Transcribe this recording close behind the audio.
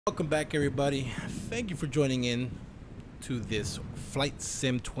Welcome back, everybody. Thank you for joining in to this Flight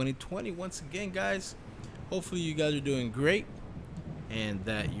Sim 2020. Once again, guys, hopefully you guys are doing great and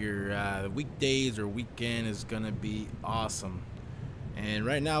that your weekdays or weekend is gonna be awesome. And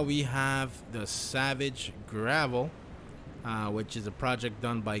right now we have the Savage Gravel, which is a project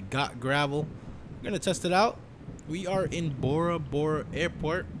done by Got Gravel. We're gonna test it out. We are in Bora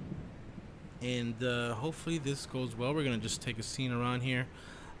Airport, and hopefully this goes well. We're gonna just take a scene around here.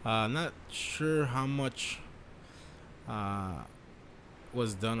 Not sure how much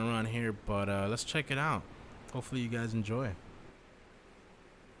was done around here, but let's check it out. Hopefully you guys enjoy.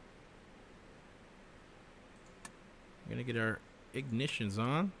 We're gonna get our ignitions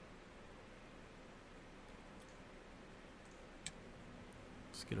on.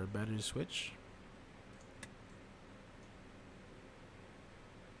 Let's get our battery switch.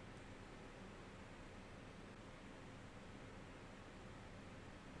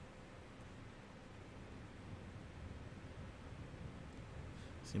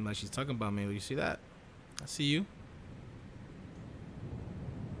 Seems like she's talking about me. You see that? I see you.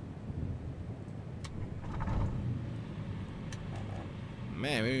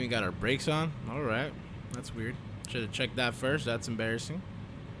 Man, we even got our brakes on. All right, that's weird. Should have checked that first. That's embarrassing.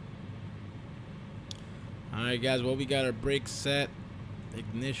 All right, guys. Well, we got our brakes set.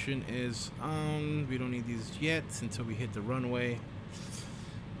 Ignition is on. We don't need these yet until we hit the runway.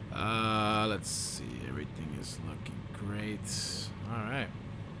 Let's see. Everything is looking great. All right.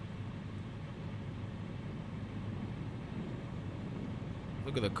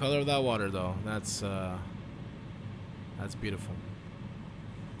 Look at the color of that water, though. That's beautiful.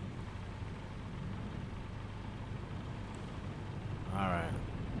 All right.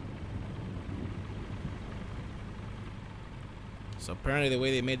 So apparently, the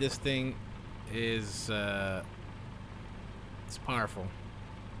way they made this thing is it's powerful.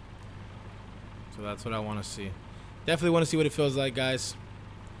 So that's what I want to see. Definitely want to see what it feels like, guys.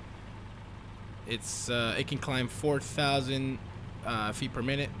 It's it can climb 4,000 feet per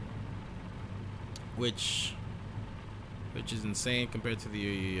minute, which is insane compared to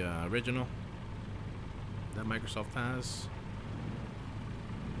the original that Microsoft has.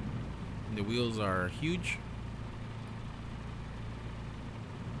 And the wheels are huge.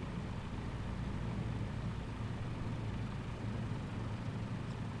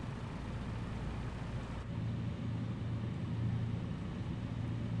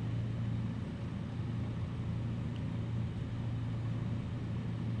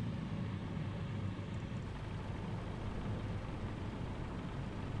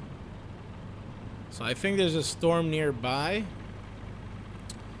 So I think there's a storm nearby.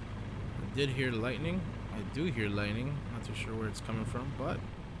 I did hear lightning. I do hear lightning. Not too sure where it's coming from, but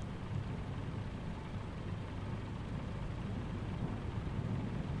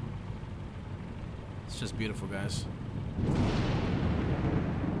it's just beautiful, guys.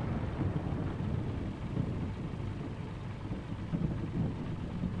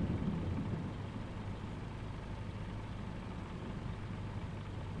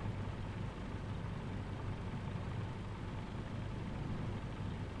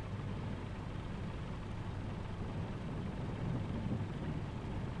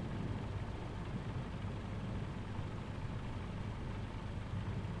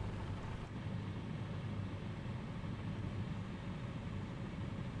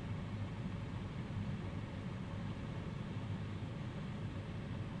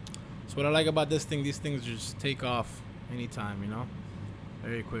 So what I like about this thing, these things just take off anytime, you know,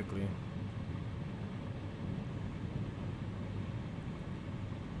 very quickly.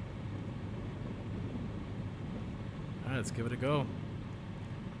 All right, let's give it a go.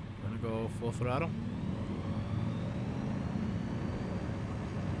 I'm gonna go full throttle.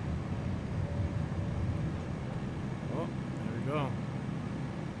 Oh, there we go.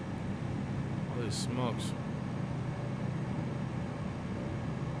 Holy smokes.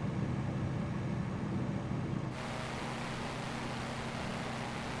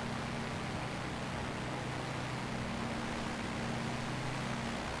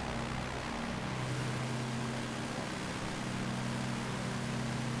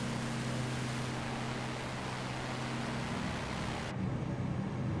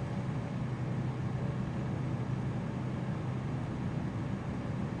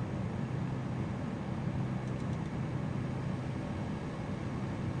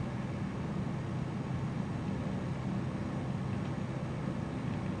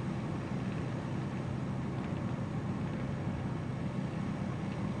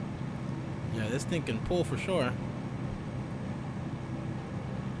 Yeah, this thing can pull for sure.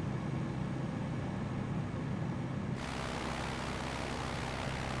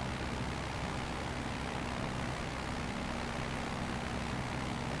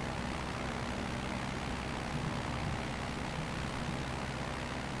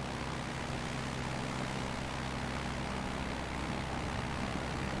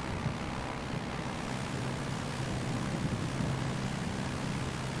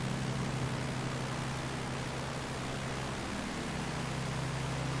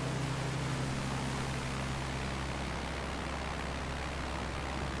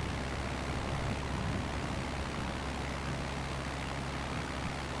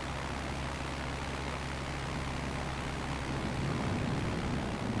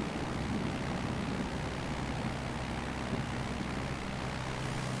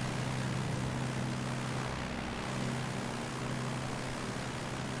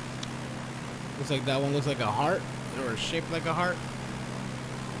 Looks like that one looks like a heart, or shaped like a heart.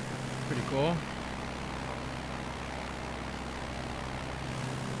 Pretty cool.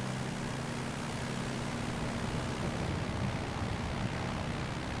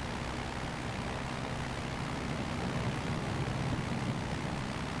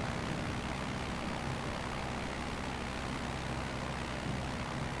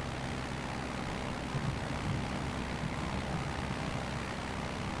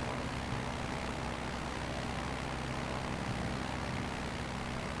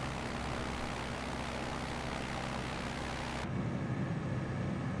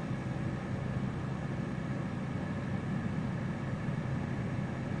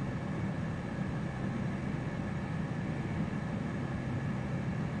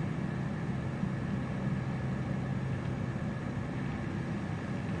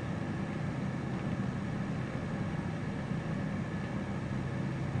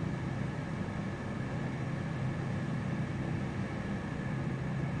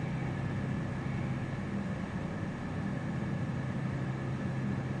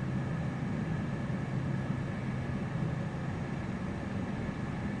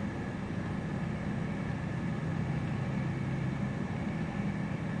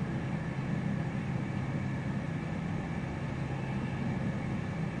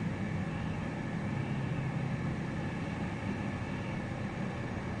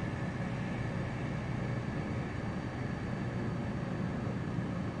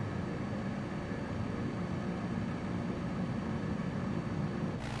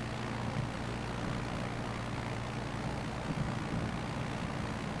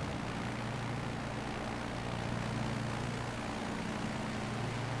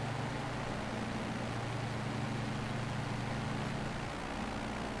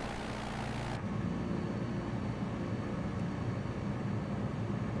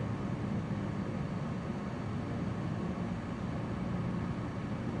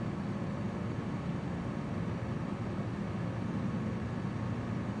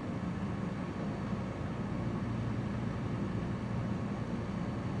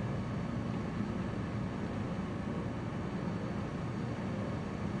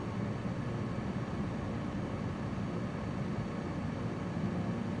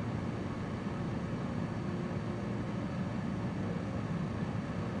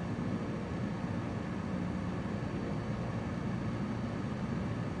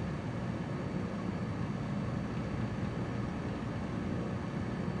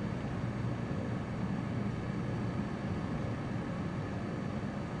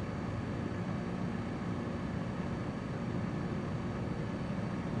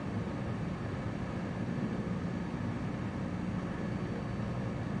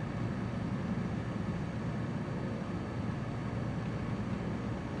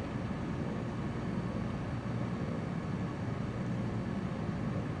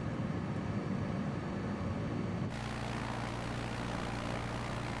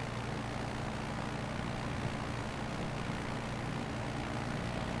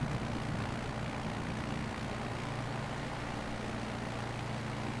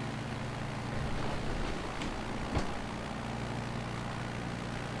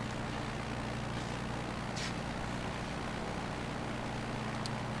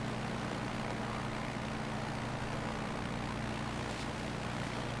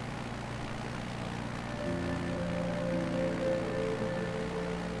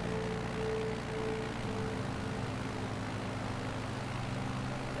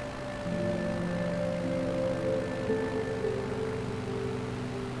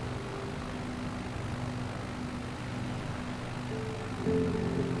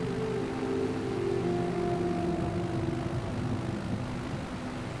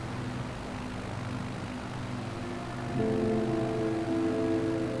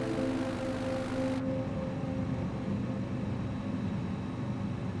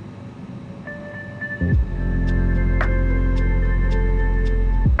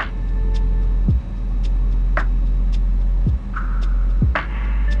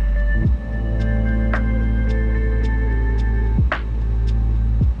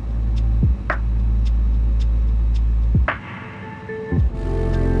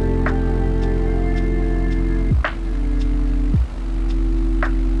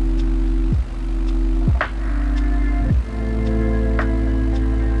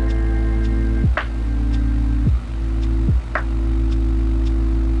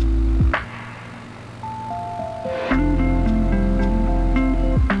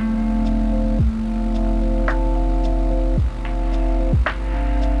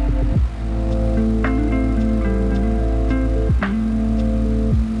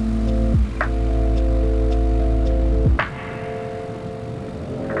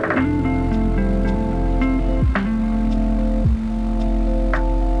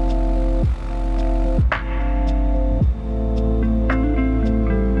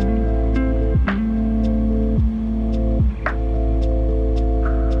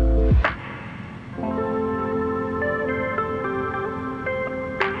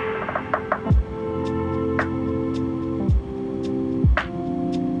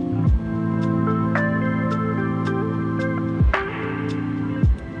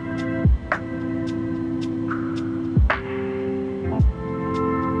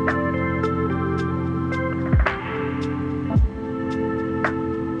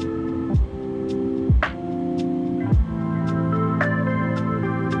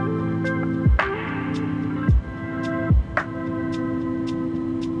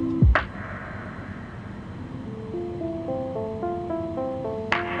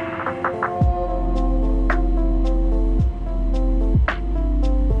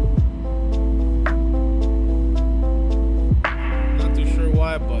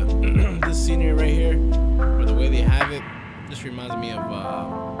 but this scenery right here, or the way they have it, just reminds me of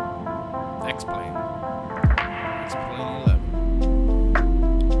X-Plane 11.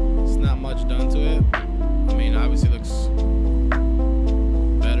 It's not much done to it. I mean, obviously it looks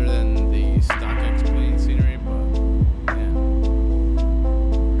better than the stock X-Plane scenery, but yeah.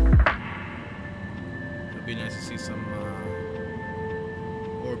 It'd be nice to see some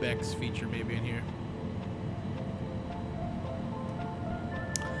Orbex feature maybe in here.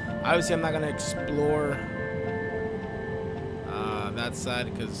 Obviously, I'm not going to explore that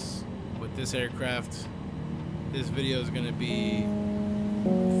side because with this aircraft, this video is going to be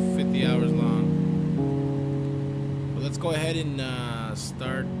 50 hours long. But let's go ahead and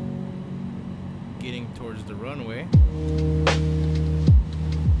start getting towards the runway.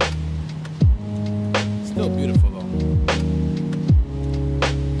 Still beautiful though.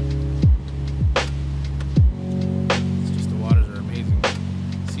 It's just the waters are amazing.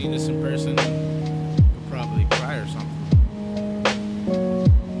 Seeing this in person, you'll probably cry or something.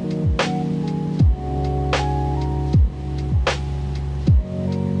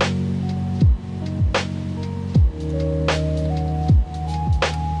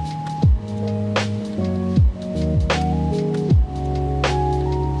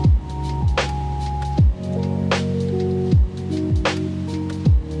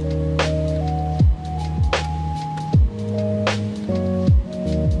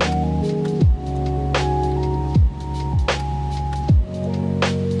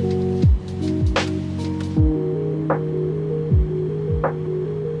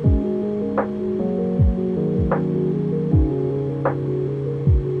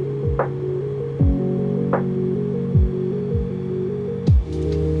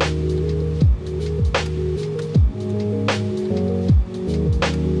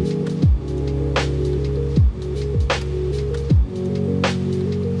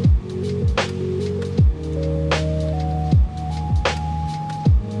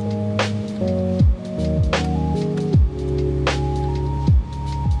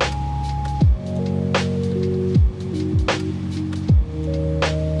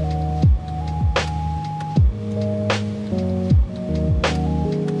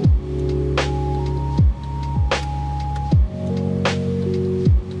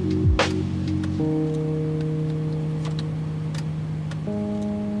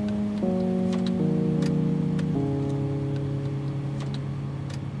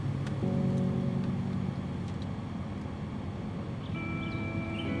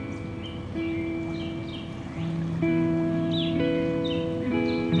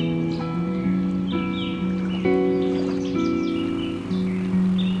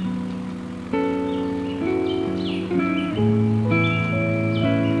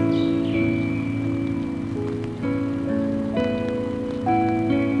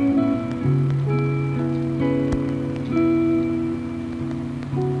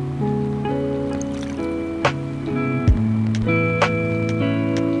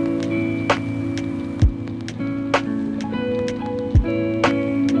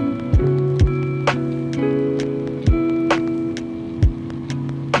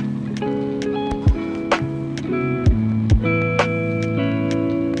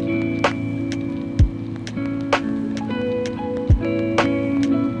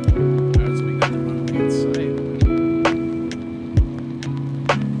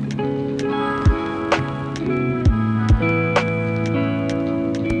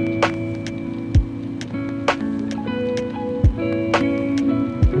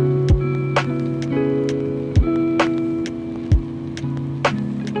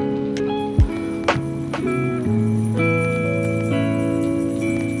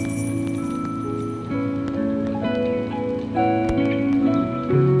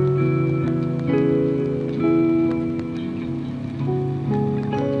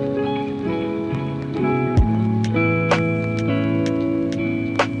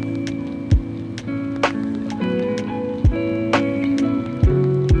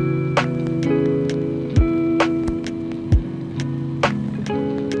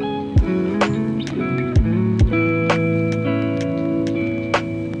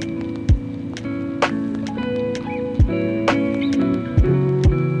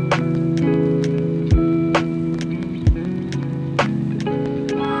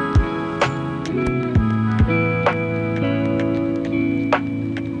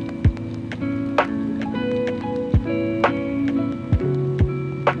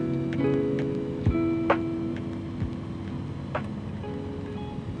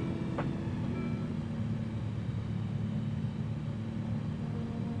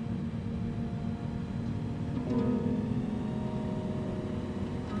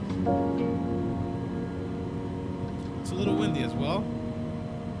 It's a little windy as well.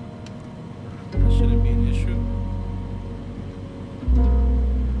 That shouldn't be an issue.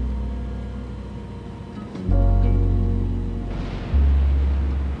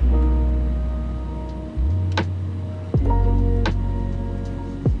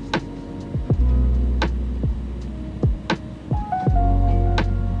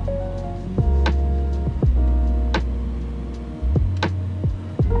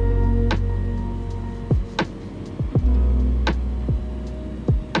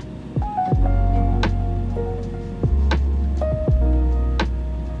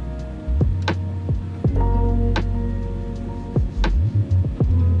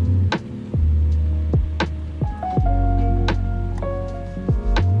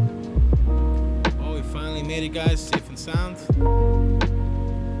 Made it, guys, safe and sound.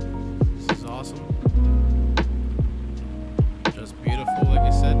 This is awesome. Just beautiful, like I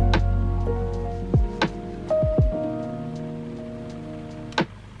said.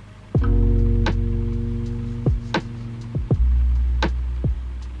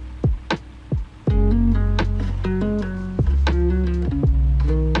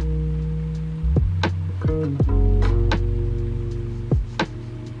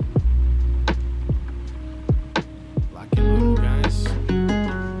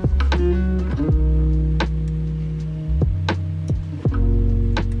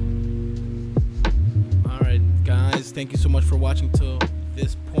 Thank you so much for watching till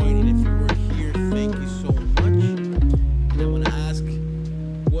this point, and if you were here, thank you so much. And I want to ask,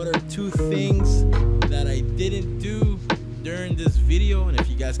 what are 2 things that I didn't do during this video? And if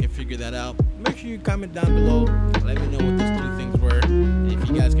you guys can figure that out, make sure you comment down below. Let me know what those 2 things were, and if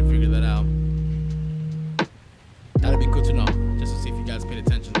you guys can figure that out. That'd be cool to know, just to see if you guys paid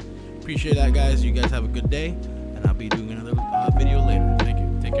attention. Appreciate that, guys. You guys have a good day, and I'll be doing another video later.